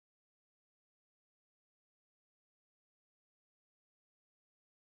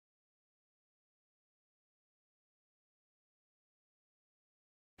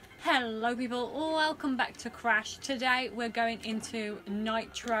Hello people, welcome back to Crash. Today we're going into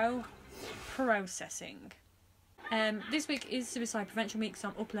Nitro Processing. This week is Suicide Prevention Week, so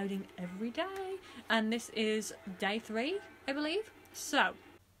I'm uploading every day. And this is day 3, I believe. So,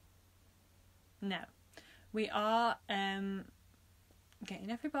 now, we are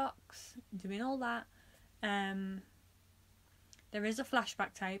getting every box, doing all that. There is a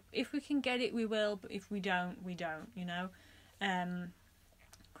flashback tape. If we can get it, we will, but if we don't, we don't, you know.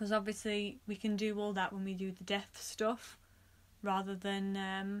 Because obviously we can do all that when we do the death stuff, rather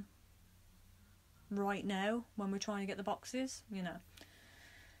than right now when we're trying to get the boxes, you know.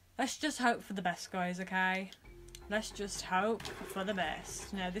 Let's just hope for the best, guys, okay? Let's just hope for the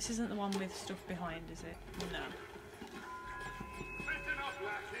best. No, this isn't the one with stuff behind, is it? No. Listen up,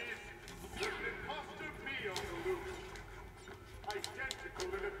 lackeys. There's an imposter bee on the loose.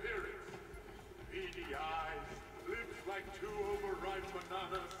 Identical in appearance. Beady eyes, lips like 2 overripe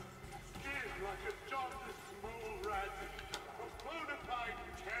bananas, skin like a jaundiced mole rat, a bona fide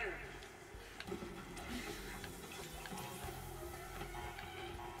 10.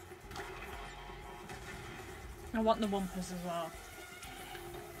 I want the Wumpers as well.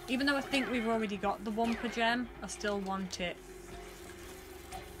 Even though I think we've already got the Wumper gem, I still want it.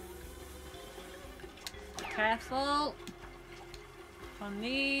 Careful on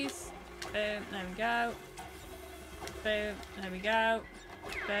these. Boom, there we go. Boom, there we go.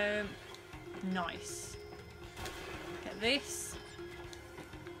 Boom. Nice. Get this.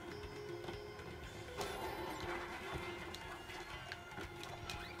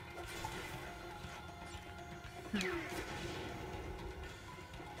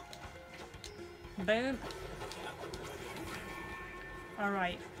 Boom.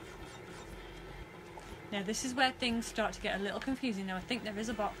 Alright. Now this is where things start to get a little confusing. Now I think there is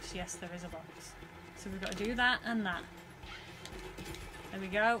a box. Yes, there is a box. So we've got to do that and that. There we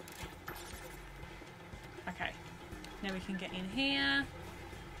go. Okay. Now we can get in here.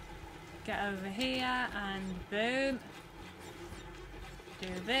 Get over here and boom. Do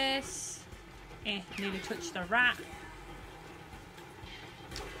this. Nearly touch the rat.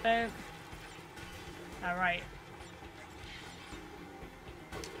 Boom. Alright.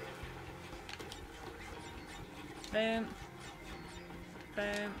 Boom.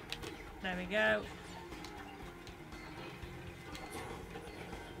 Boom. There we go.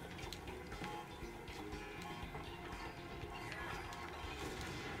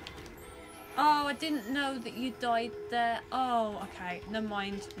 Oh, I didn't know that you died there. Oh, okay. Never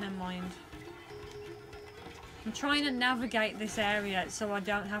mind. Never mind. I'm trying to navigate this area so I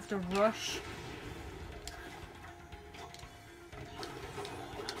don't have to rush.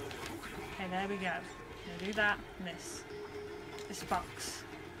 Okay, there we go. Now do that and this. This box.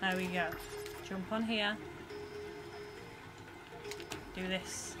 There we go. Jump on here. Do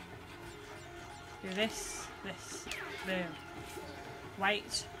this. Do this. This. Boom.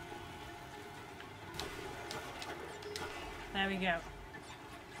 Wait. There we go.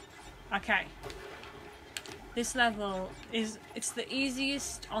 Okay. This level is, it's the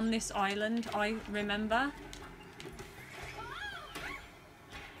easiest on this island, I remember.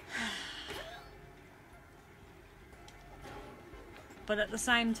 But at the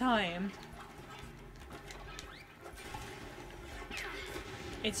same time,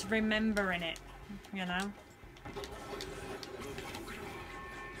 it's remembering it, you know?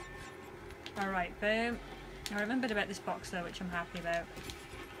 Alright, boom. I remembered about this box though, which I'm happy about.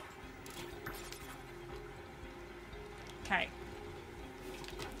 Okay.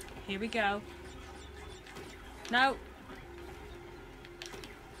 Here we go. No!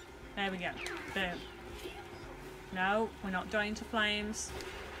 There we go. Boom. No, we're not dying to flames.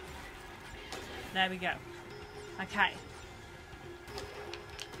 There we go. Okay.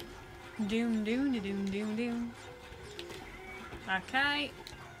 Doom, doom, doom, doom, doom. Okay.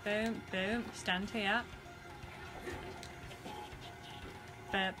 Boom, boom. Stand here.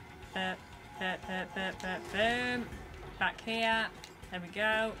 Boop, boop, boop, boop, boop, boop, boom. Back here. There we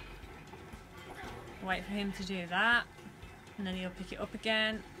go. Wait for him to do that. And then he'll pick it up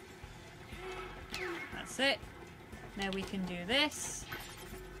again. That's it. Now we can do this.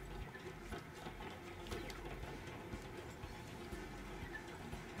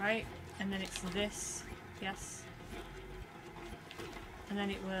 Right. And then it's this. Yes. And then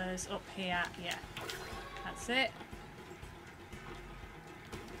it was up here. Yeah. That's it.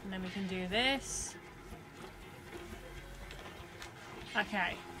 And then we can do this.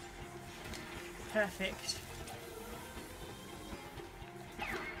 Okay. Perfect.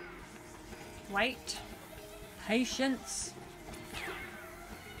 Wait. Patience.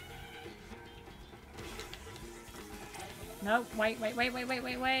 No, wait. There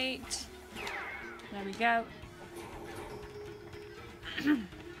we go.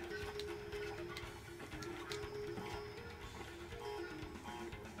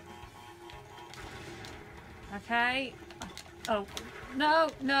 Okay. Oh, no.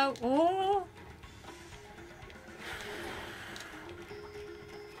 Oh.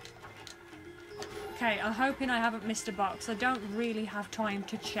 Okay, I'm hoping I haven't missed a box. I don't really have time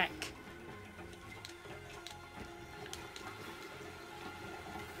to check.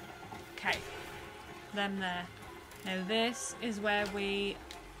 Okay. Them there. Now this is where we...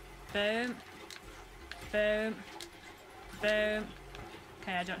 Boom. Boom. Boom.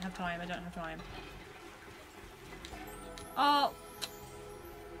 Okay, I don't have time. Oh!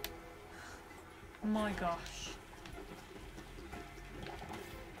 My gosh.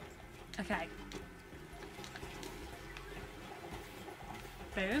 Okay.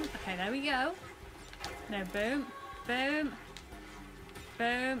 Boom. Okay, there we go. No, boom. Boom.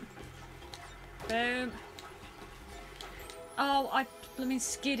 Boom. Boom. Oh, I blooming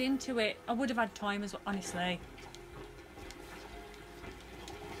skid into it. I would have had time as well, honestly.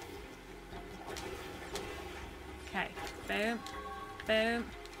 Okay. Boom. Boom.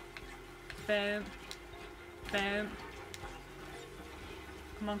 Boom. Boom.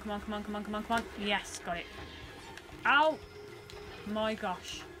 Come on. Yes, got it. Ow! My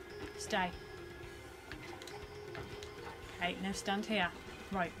gosh. Stay. Okay, now stand here.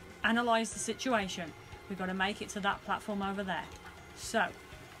 Right. Analyse the situation. We've got to make it to that platform over there. So,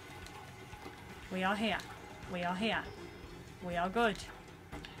 we are here. We are good.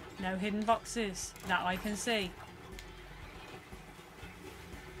 No hidden boxes that I can see.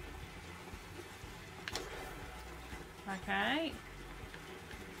 Okay.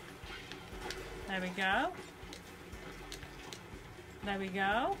 There we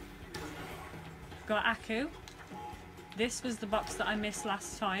go. Got Aku. This was the box that I missed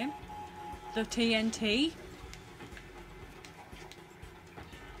last time. The TNT.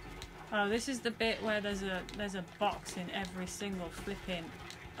 Oh, this is the bit where there's a box in every single flipping...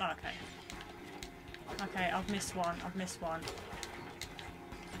 Oh, okay. Okay, I've missed one.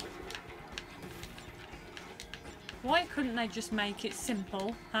 Why couldn't they just make it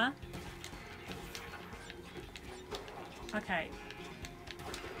simple, huh? Okay.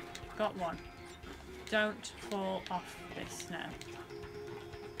 Got one. Don't fall off this now.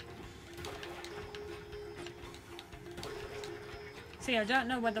 See, I don't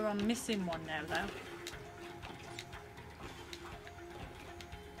know whether I'm missing one now, though.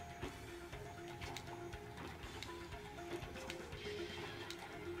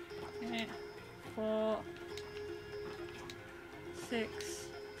 4, 6,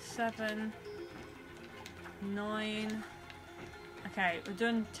 7, 9. Okay, we've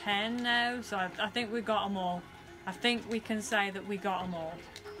done 10 now, so I think we got them all. I think we can say that we got them all.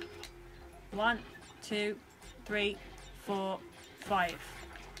 1, 2, 3, 4, 5.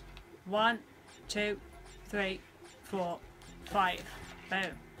 1, 2, 3, 4, 5.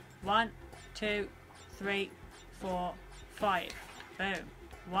 Boom. 1, 2, 3, 4, 5. Boom.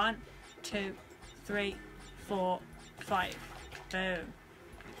 1, 2, 3, 4, 5. Boom.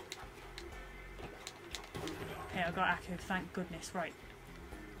 Okay, I got Aku, thank goodness. Right.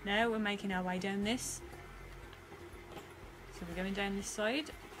 Now we're making our way down this. So we're going down this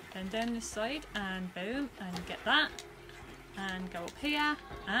side, then down this side, and boom, and get that. And go up here,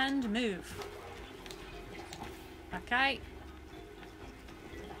 and move. Okay.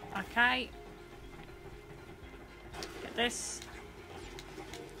 Okay. Get this.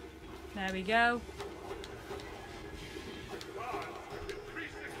 There we go.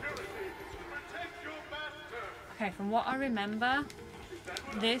 Okay, from what I remember,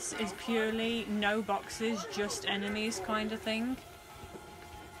 this is purely no boxes, just enemies kind of thing.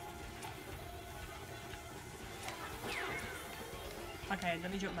 Okay,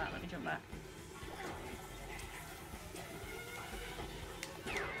 let me jump back.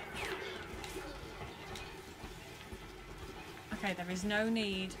 Okay, there is no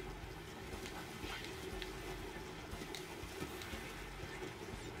need.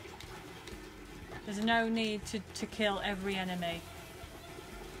 There's no need to kill every enemy.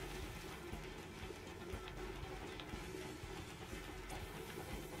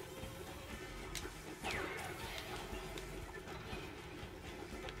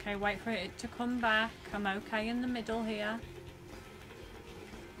 Okay, wait for it to come back. I'm okay in the middle here.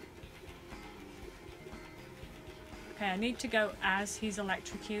 Okay, I need to go as he's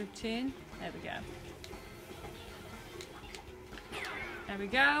electrocuting. There we go. There we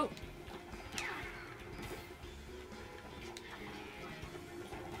go.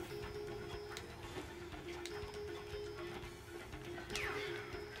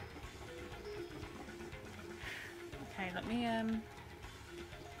 me,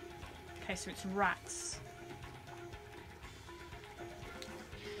 okay, so it's rats.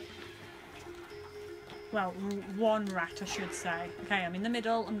 Well, one rat, I should say. Okay, I'm in the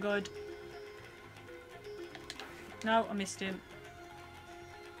middle. I'm good. No, I missed him.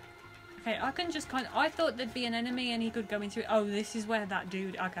 Okay, I can just kind of... I thought there'd be an enemy and he could go into it. Oh, this is where that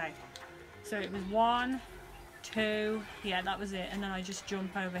dude... Okay. So it was 1, 2... Yeah, that was it. And then I just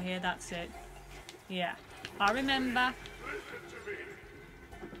jump over here. That's it. Yeah. I remember.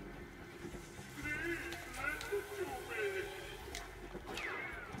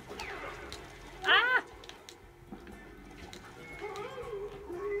 Ah!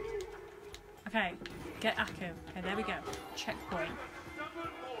 Okay, get Aku. Okay, there we go. Checkpoint.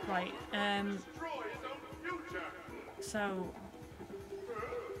 Right, so...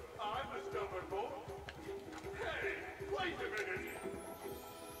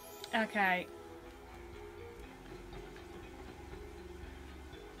 Okay.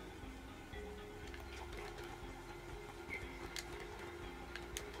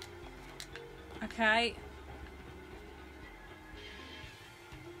 Okay.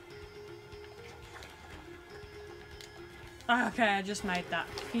 Okay, I just made that.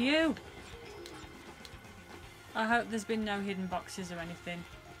 Phew! I hope there's been no hidden boxes or anything.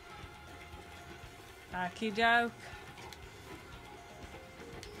 Okie doke.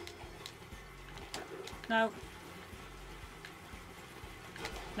 No.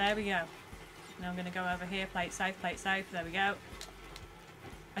 There we go. Now I'm going to go over here. Play it safe, play it safe. There we go.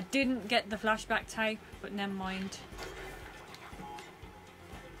 I didn't get the flashback tape, but never mind.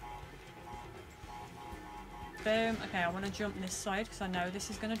 Boom. Okay, I want to jump this side because I know this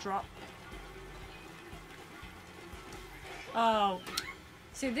is going to drop. Oh.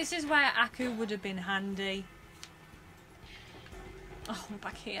 See, this is where Aku would have been handy. Oh, I'm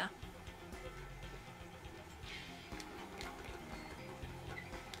back here.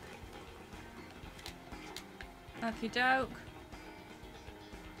 Okie doke.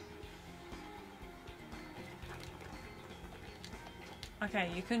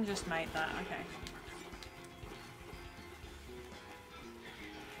 Okay, you can just make that. Okay.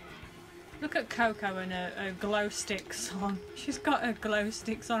 Look at Coco and her glow sticks on. She's got her glow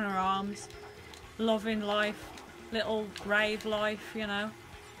sticks on her arms. Loving life. Little grave life, you know.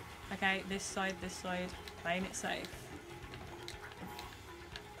 Okay, this side, playing it safe.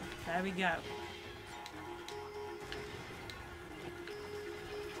 There we go.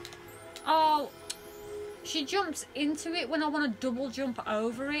 Oh, she jumps into it when I want to double jump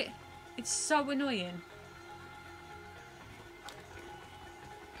over it. It's so annoying.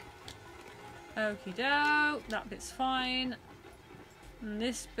 Okie doke, that bit's fine. And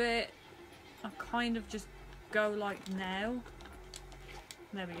this bit, I kind of just go like now.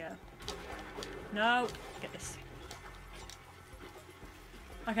 There we go. No, get this.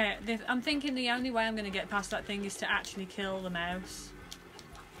 Okay, I'm thinking the only way I'm going to get past that thing is to actually kill the mouse.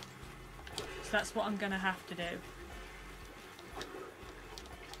 So that's what I'm going to have to do.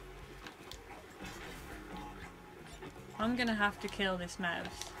 I'm going to have to kill this mouse.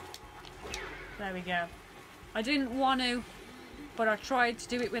 There we go. I didn't want to, but I tried to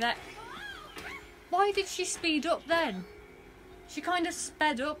do it with it. Why did she speed up then? She kind of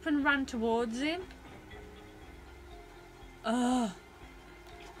sped up and ran towards him. Ugh.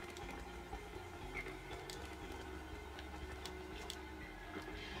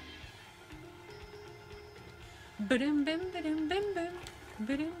 Boom, boom, boom, boom, boom.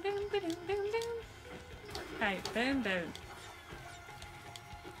 Boom, boom, boom, boom, boom. Hey, boom, boom.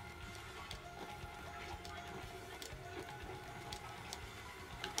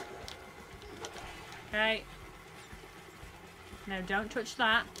 Okay. No, don't touch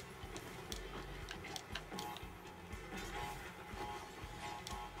that.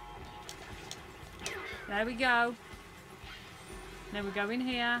 There we go. Now we go in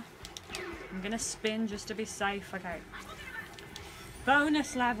here. I'm gonna spin just to be safe. Okay.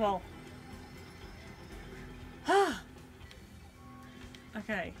 Bonus level.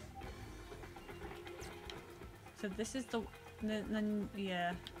 Okay. So this is the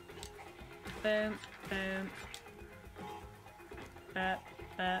yeah. Boom, boom. Boom,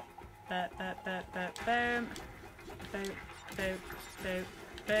 boom, boom, boom, boom, boom, boom, boom, boom,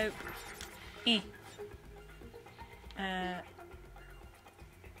 boom, boom.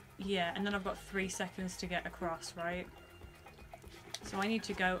 Yeah, and then I've got 3 seconds to get across, right? So I need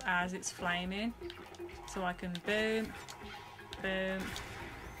to go as it's flaming. So I can boom, boom.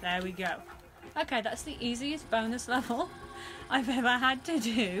 There we go. Okay, that's the easiest bonus level I've ever had to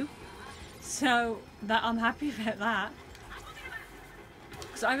do. So that I'm happy about that.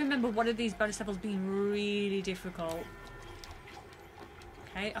 Because I remember one of these bonus levels being really difficult.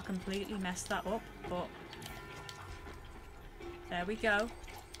 Okay, I completely messed that up, but there we go.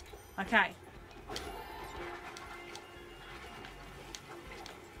 Okay.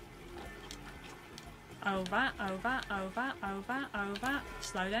 Over, over, over, over, over.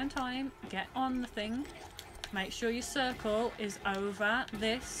 Slow down time. Get on the thing. Make sure your circle is over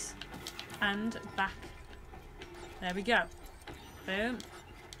this and back. There we go. Boom.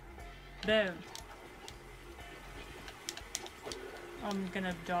 Boom. I'm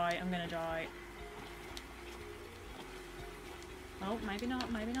gonna die. I'm gonna die. Oh, maybe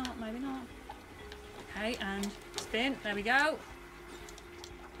not, maybe not, maybe not. Okay, and spin. There we go.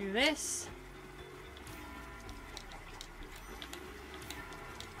 Do this.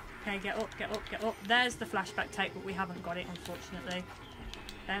 Okay, get up, get up, get up. There's the flashback tape, but we haven't got it, unfortunately.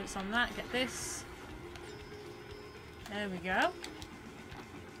 Bounce on that, get this. There we go.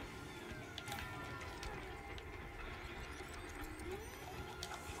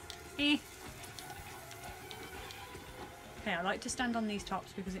 Eh. Okay, I like to stand on these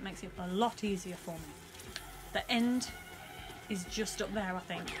tops because it makes it a lot easier for me. The end is just up there, I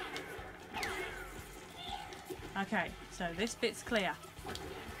think. Okay, so this bit's clear.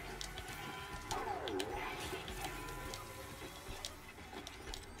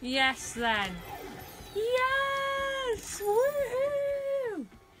 Yes, then. Yes! Woohoo!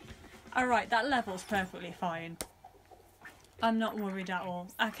 Alright, that level's perfectly fine. I'm not worried at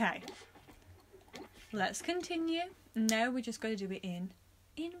all. Okay. Let's continue. Now we're just going to do it in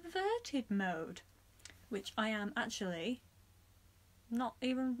inverted mode. Which I am actually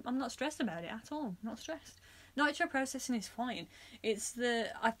I'm not stressed about it at all. Not stressed. Nitro Processing is fine. It's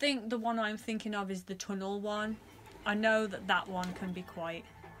I think the one I'm thinking of is the tunnel one. I know that one can be quite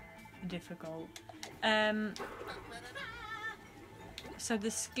difficult. So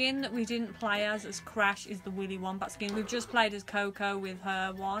the skin that we didn't play as Crash is the Willy Wombat skin. We've just played as Coco with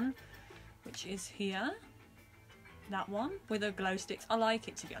her one, which is here. That one with her glow sticks. I like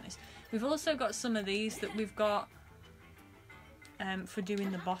it, to be honest. We've also got some of these that we've got for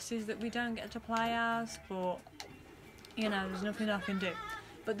doing the bosses that we don't get to play as, but you know, there's nothing I can do.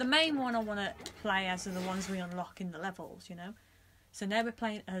 But the main one I want to play as are the ones we unlock in the levels, you know. So now we're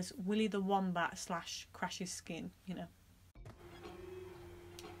playing as Willy the Wombat / Crash's skin, you know.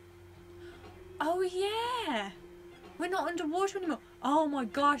 Oh yeah! We're not underwater anymore. Oh my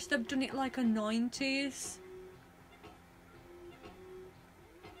gosh, they've done it like a 90s.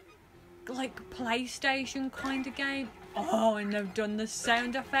 Like PlayStation kind of game. Oh, and they've done the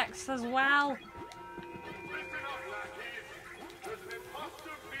sound effects as well.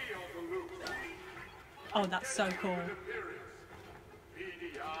 Oh, that's so cool.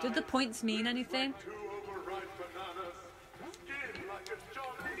 Did the points mean anything?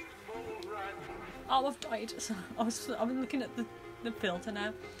 Oh, I've died. I'm looking at the filter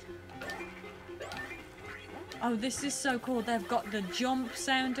now. Oh, this is so cool. They've got the jump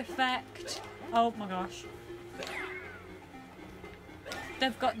sound effect. Oh my gosh.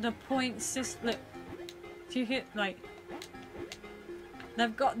 They've got the point system. Look, do you hear? Like,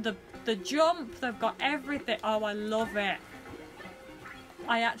 they've got the jump. They've got everything. Oh, I love it.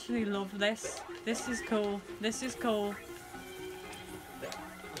 I actually love this. This is cool. This is cool.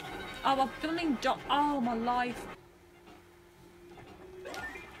 Oh, I'm filming. Oh my life.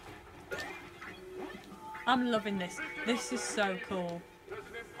 I'm loving this. This is so cool.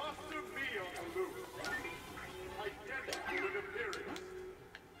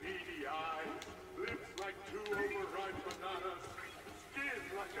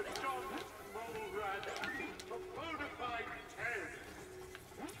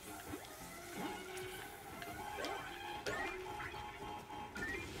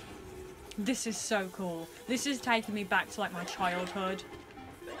 This is so cool. This is taking me back to like my childhood.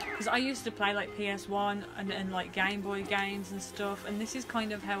 Because I used to play like PS1 and like Game Boy games and stuff, and this is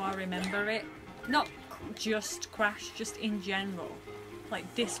kind of how I remember it. Not just Crash, just in general.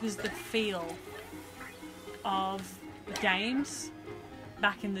 Like, this was the feel of games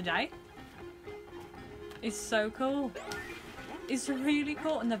back in the day. It's so cool. It's really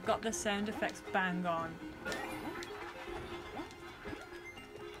cool, and they've got the sound effects bang on.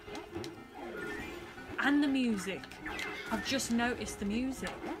 And the music. I've just noticed the music.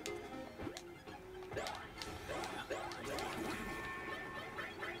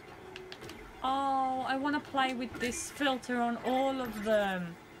 Oh, I want to play with this filter on all of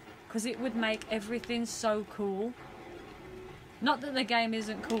them, because it would make everything so cool. Not that the game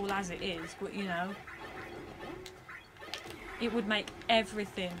isn't cool as it is, but you know, it would make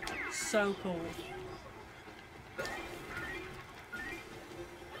everything so cool.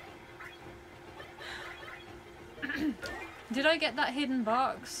 Did I get that hidden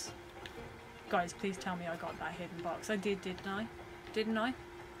box? Guys, please tell me I got that hidden box. I did, didn't I? Didn't I?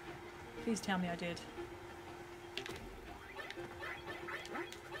 Please tell me I did.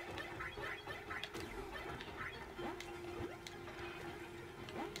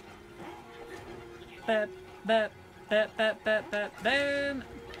 Burp, burp, burp, burp, burp, burp, boom!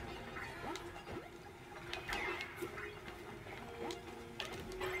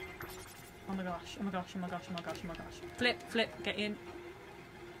 Oh my gosh, oh my gosh, oh my gosh, oh my gosh, oh my gosh. Flip, flip, get in.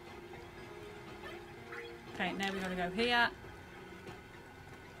 Okay, now we gotta go here.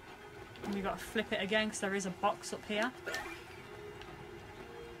 And we gotta flip it again because there is a box up here.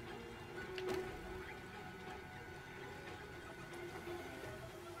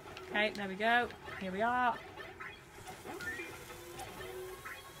 Okay, there we go. Here we are.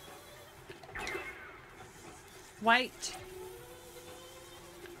 Wait.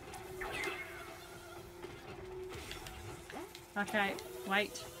 Okay,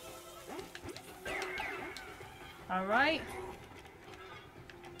 wait. Alright.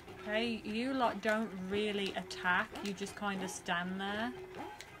 Okay, you lot don't really attack, you just kind of stand there.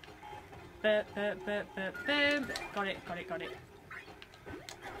 Burp, burp, burp, burp, boom. Got it, got it, got it.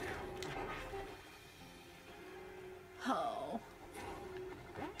 Oh.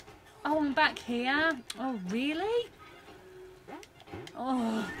 Oh, I'm back here? Oh, really?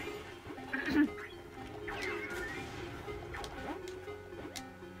 Oh.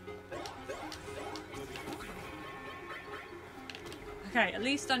 Okay, at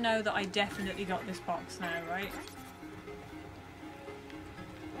least I know that I definitely got this box now, right?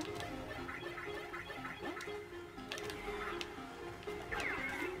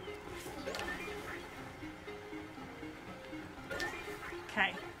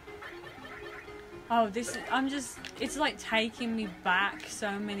 Okay. Oh, this is, I'm just, it's like taking me back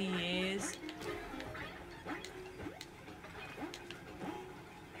so many years.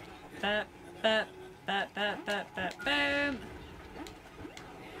 Burp, burp, burp, burp, burp, burp, boom.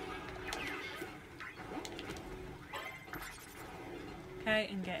 Okay,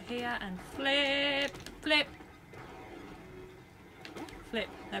 and get here and flip, flip, flip.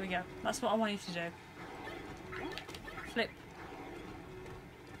 There we go. That's what I want you to do. Flip.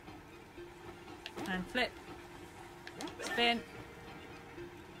 And flip. Spin.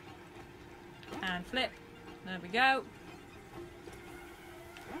 And flip. There we go.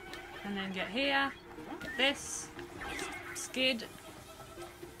 And then get here. Get this. Skid.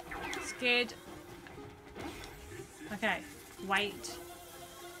 Skid. Okay. Wait.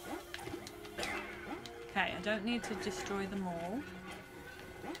 Okay, I don't need to destroy them all.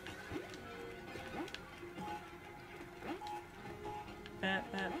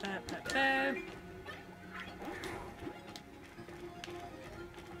 Burp, burp, burp, burp, burp.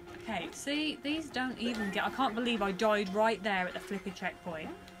 Okay, see, these don't even get... I can't believe I died right there at the flippy checkpoint.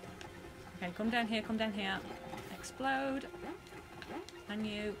 Okay, come down here, come down here. Explode. And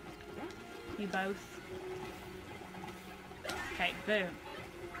you. You both. Okay, boom.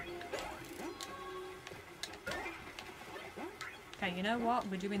 Okay, you know what?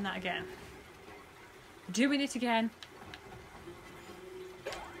 We're doing that again. We're doing it again.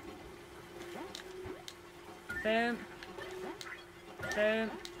 Boom.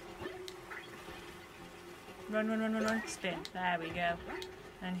 Boom. Run, run, run, run, run. Spin. There we go.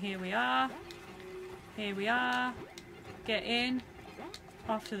 And here we are. Here we are. Get in.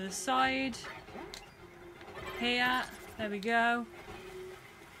 Off to the side. Here. There we go.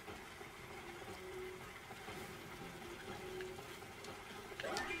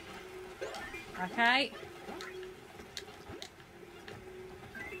 Okay.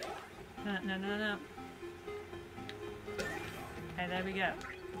 No, no, no, no. Okay, there we go.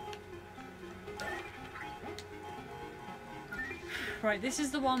 Right, this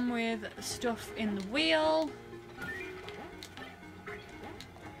is the one with stuff in the wheel.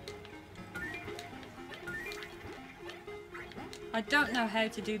 I don't know how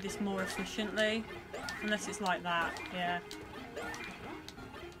to do this more efficiently, unless it's like that, yeah.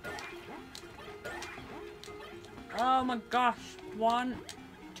 Oh my gosh. 1,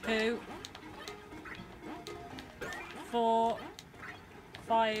 2, 4,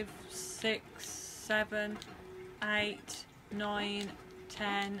 5, 6, 7, 8, 9,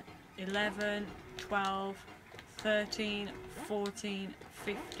 10, 11, 12, 13, 14,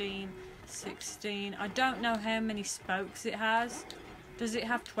 15, 16. I don't know how many spokes it has. Does it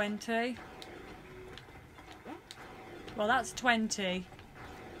have 20? Well, that's 20.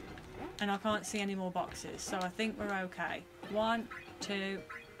 And I can't see any more boxes, so I think we're okay. 1, 2,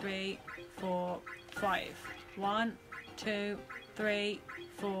 3, 4, 5. 1, 2, 3,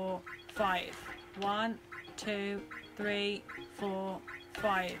 4, 5. 1, 2, 3, 4,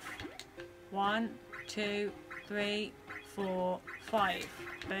 5. 1, 2, 3, 4, 5.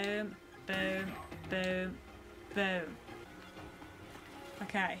 Boom, boom, boom, boom.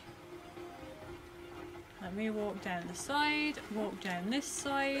 Okay. Let me walk down the side, walk down this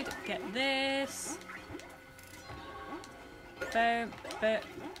side, get this. Boom, boom.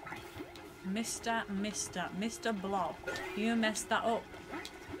 Mr. Blob, you messed that up.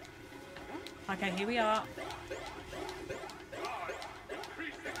 Okay, here we are. Guard,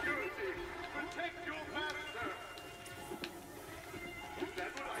 increase security. Protect your master. Is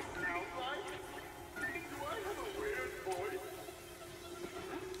that what I sound like? Do I have a weird voice?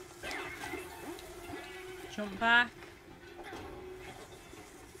 Jump back.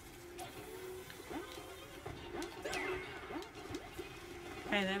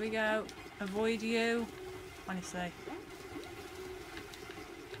 Okay, there we go. Avoid you. Honestly.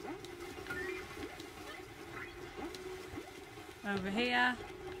 Over here.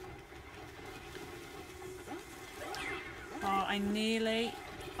 Oh, I nearly...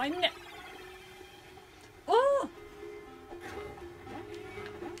 Oh!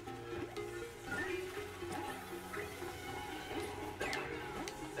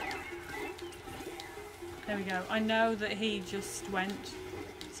 There we go. I know that he just went,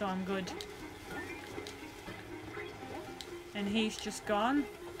 so I'm good. And he's just gone,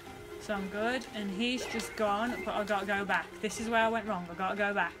 so I'm good. And he's just gone, but I gotta go back. This is where I went wrong. I gotta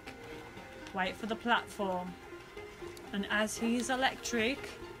go back. Wait for the platform. And as he's electric,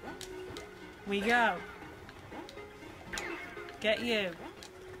 we go. Get you.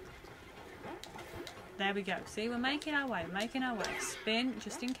 There we go. See, we're making our way, making our way. Spin,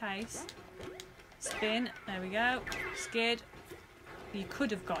 just in case. Spin, there we go. Skid. You could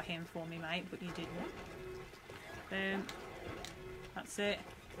have got him for me, mate, but you didn't. Boom. That's it.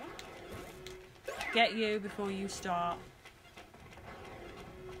 Get you before you start.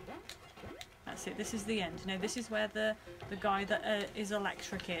 That's it. This is the end. Now, this is where the guy that is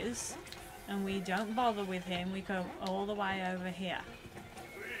electric is. And we don't bother with him. We go all the way over here.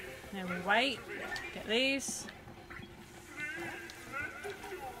 Now we wait. Get these.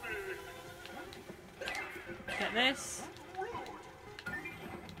 Get this.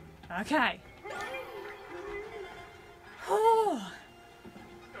 Okay. Oh.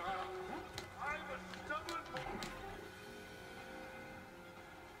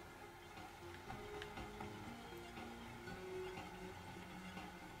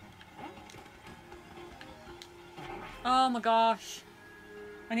 Oh my gosh.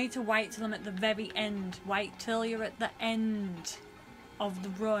 I need to wait till I'm at the very end. Wait till you're at the end of the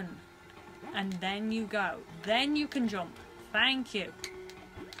run. And then you go. Then you can jump. Thank you.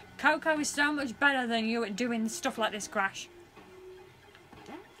 Coco is so much better than you at doing stuff like this, Crash.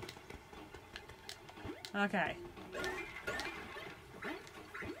 Okay.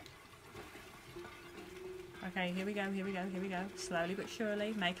 Okay, here we go, here we go, here we go. Slowly but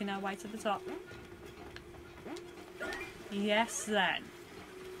surely, making our way to the top. Yes, then.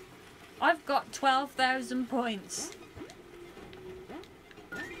 I've got 12,000 points.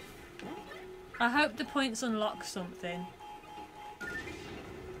 I hope the points unlock something.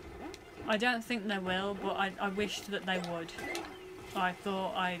 I don't think they will, but I wished that they would. I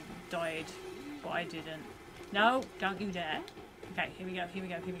thought I died, but I didn't. No, don't you dare. Okay, here we go, here we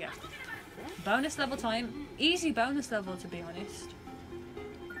go, here we go. Bonus level time. Easy bonus level, to be honest.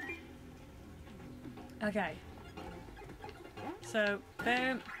 Okay. So,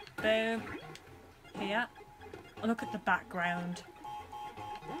 boom, boom. Here. Oh, look at the background.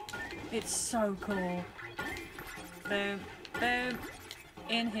 It's so cool. Boom, boom.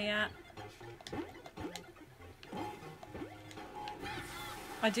 In here.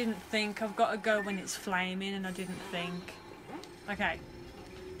 I didn't think. I've got to go when it's flaming, and I didn't think. Okay.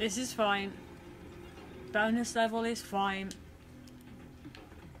 This is fine. Bonus level is fine.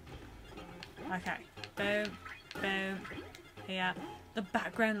 Okay. Boom, boom. Here. The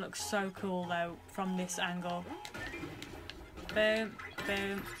background looks so cool, though, from this angle. Boom,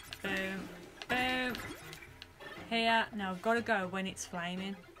 boom, boom, boom. Here. Now I've got to go when it's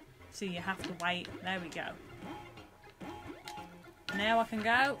flaming. So you have to wait. There we go. Now I can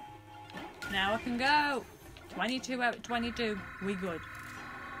go. Now I can go. 22 out of 22. We good.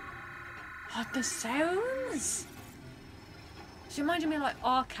 Oh, the sounds! It's reminding me of like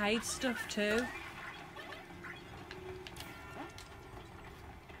arcade stuff too.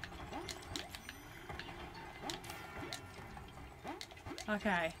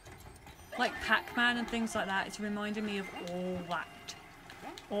 Okay. Like Pac-Man and things like that. It's reminding me of all that.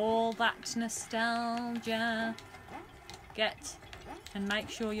 All that nostalgia. Get and make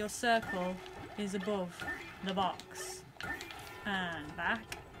sure your circle is above the box. And back.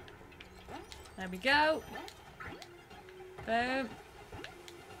 There we go. Boom.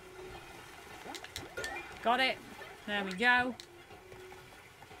 Got it. There we go.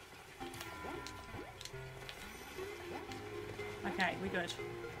 Okay, we're good.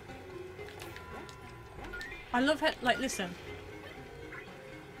 I love how, like, listen.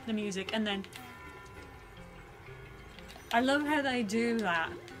 The music, and then I love how they do that.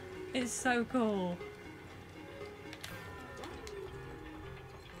 It's so cool.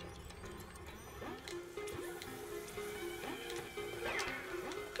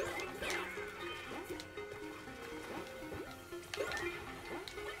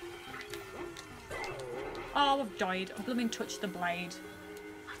 Oh, I've died. I blooming touched the blade.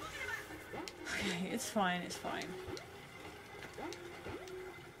 Okay, it's fine, it's fine.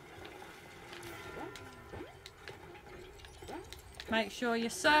 Make sure your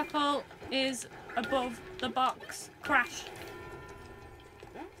circle is above the box. Crash.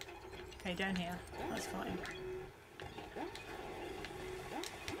 Okay, down here. That's fine.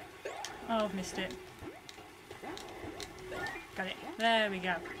 Oh, I've missed it. Got it. There we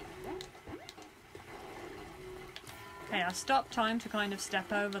go. Okay, I'll stop time to kind of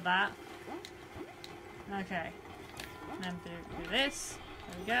step over that. Okay. And then do this.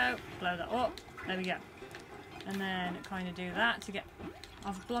 There we go. Blow that up. There we go. And then kind of do that to get...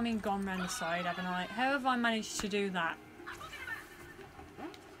 I've blooming gone round the side, haven't I? How have I managed to do that?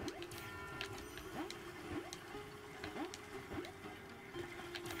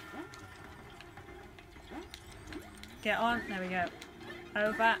 Get on. There we go.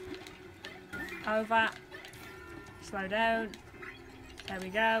 Over. Over. Slow down. There we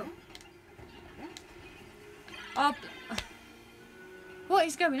go. Up. What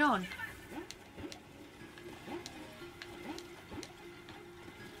is going on?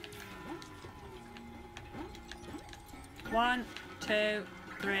 One, two,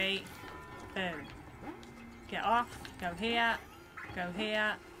 three, boom. Get off, go here, go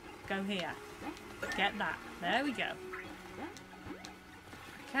here, go here. Get that. There we go.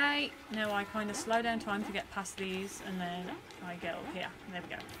 Okay, now I kind of slow down time to get past these, and then I get up here. There we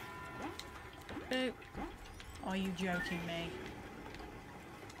go. Boop. Are you joking me?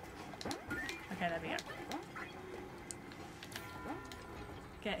 Okay, there we go.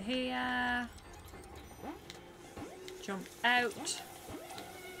 Get here. Jump out.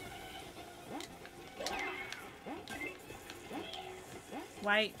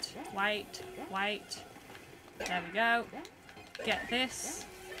 Wait, wait, wait. There we go. Get this.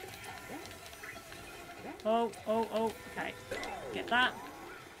 Oh, oh, oh. Okay. Get that.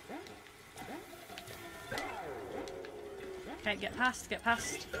 Okay, get past, get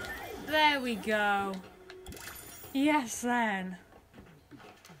past. There we go. Yes, then.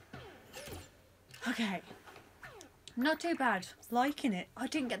 Okay. Not too bad. Liking it. I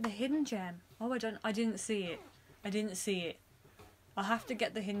didn't get the hidden gem. Oh, I didn't see it. I didn't see it. I'll have to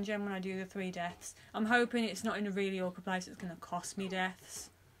get the hidden gem when I do the 3 deaths. I'm hoping it's not in a really awkward place that's going to cost me deaths.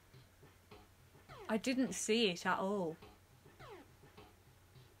 I didn't see it at all.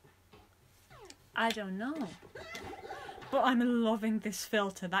 I don't know. But I'm loving this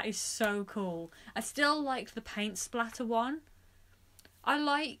filter. That is so cool. I still liked the paint splatter one. I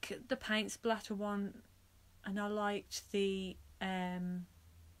like the paint splatter one, and I liked the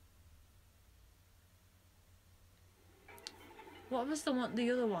what was the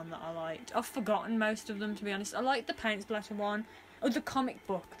other one that I liked? I've forgotten most of them, to be honest. I liked the paint splatter one. Oh, the comic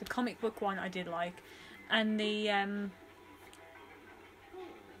book one I did like, and the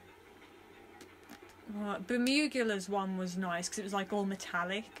Bermugula's one was nice because it was like all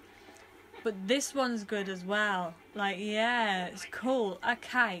metallic. But this one's good as well. Like, yeah, it's cool.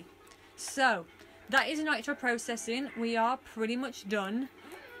 Okay, so that is Nitro Processing. We are pretty much done.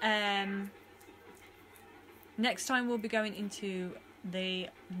 Next time we'll be going into the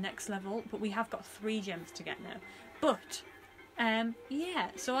next level, but we have got 3 gems to get now. But yeah,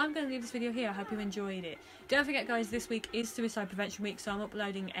 so I'm going to leave this video here. I hope you enjoyed it. Don't forget, guys, this week is Suicide Prevention Week, so I'm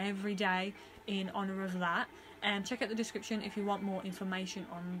uploading every day in honour of that. Check out the description if you want more information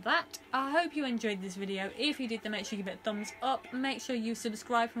on that. I hope you enjoyed this video. If you did, then make sure you give it a thumbs up. Make sure you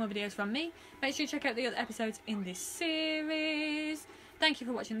subscribe for more videos from me. Make sure you check out the other episodes in this series. Thank you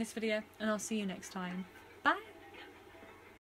for watching this video, and I'll see you next time. Bye!